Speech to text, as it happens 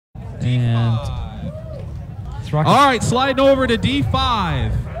And all right, sliding over to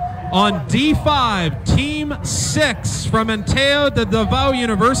D5. On D5, Team 6 from Ateneo de Davao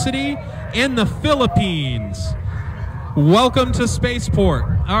University in the Philippines. Welcome to Spaceport.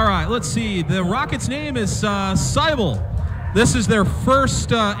 All right, let's see. The rocket's name is Sibol. This is their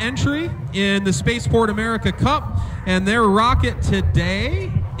first entry in the Spaceport America Cup, and their rocket today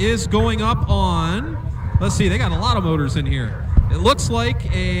is going up on, let's see, they got a lot of motors in here. It looks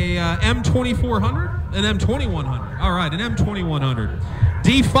like a M2400, an M2100. All right, an M2100.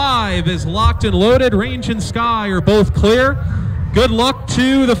 D5 is locked and loaded. Range and sky are both clear. Good luck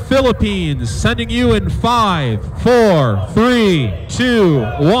to the Philippines. Sending you in 5, 4, 3, 2,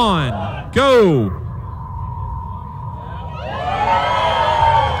 1, go.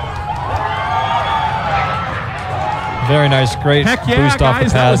 very nice, great Heck yeah, boost off the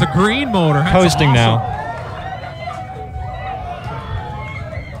guys, pad. that was a green motor. That's Coasting awesome.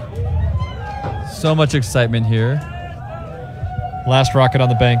 now. So much excitement here. Last rocket on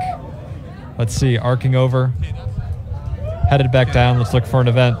the bank. Let's see, arcing over. Headed back down. Let's look for an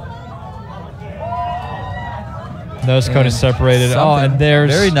event. Nose cone is separated. Oh, and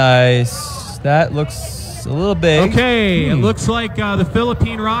there's... Very nice. That looks a little big. Okay, it looks like the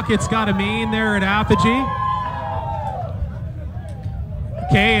Philippine rocket's got a main there at apogee.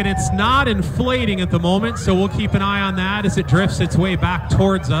 Okay, and it's not inflating at the moment, so we'll keep an eye on that as it drifts its way back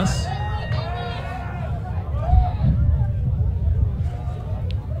towards us.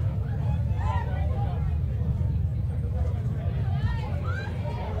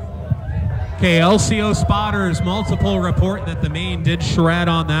 Okay, LCO spotters multiple report that the main did shred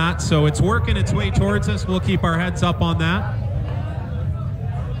on that, so it's working its way towards us. We'll keep our heads up on that.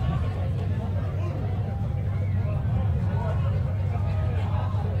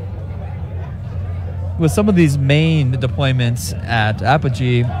 With some of these main deployments at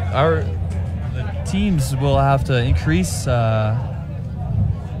apogee, the teams will have to increase their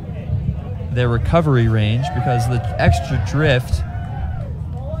recovery range because the extra drift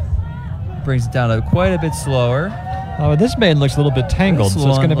brings it down to quite a bit slower. Oh, this main looks a little bit tangled, so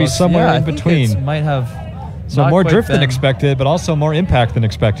it's going to be somewhere in between. Might have so more drift than expected, but also more impact than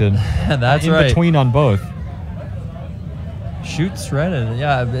expected. That's in right. between on both. Chute shredded.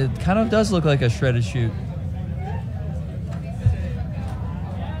 Yeah, it kind of does look like a shredded chute.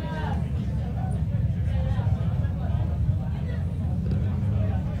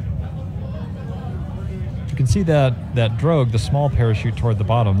 You can see that drogue, the small parachute toward the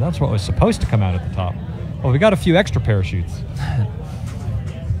bottom. That's what was supposed to come out at the top. Well, we got a few extra parachutes.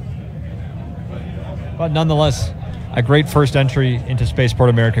 But nonetheless, a great first entry into Spaceport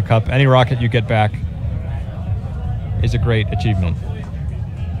America Cup. Any rocket you get back is a great achievement.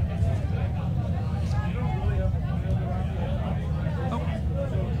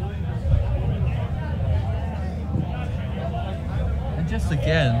 And just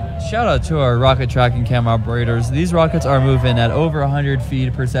again, shout out to our rocket tracking camera operators. These rockets are moving at over 100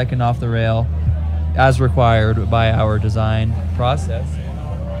 feet per second off the rail as required by our design process.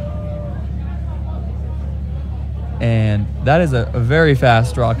 And that is a very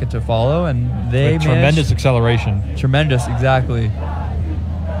fast rocket to follow, and they with tremendous acceleration. Tremendous, exactly.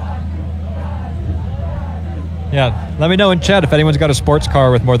 Yeah, let me know in chat if anyone's got a sports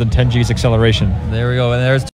car with more than 10 G's acceleration. There we go, and there's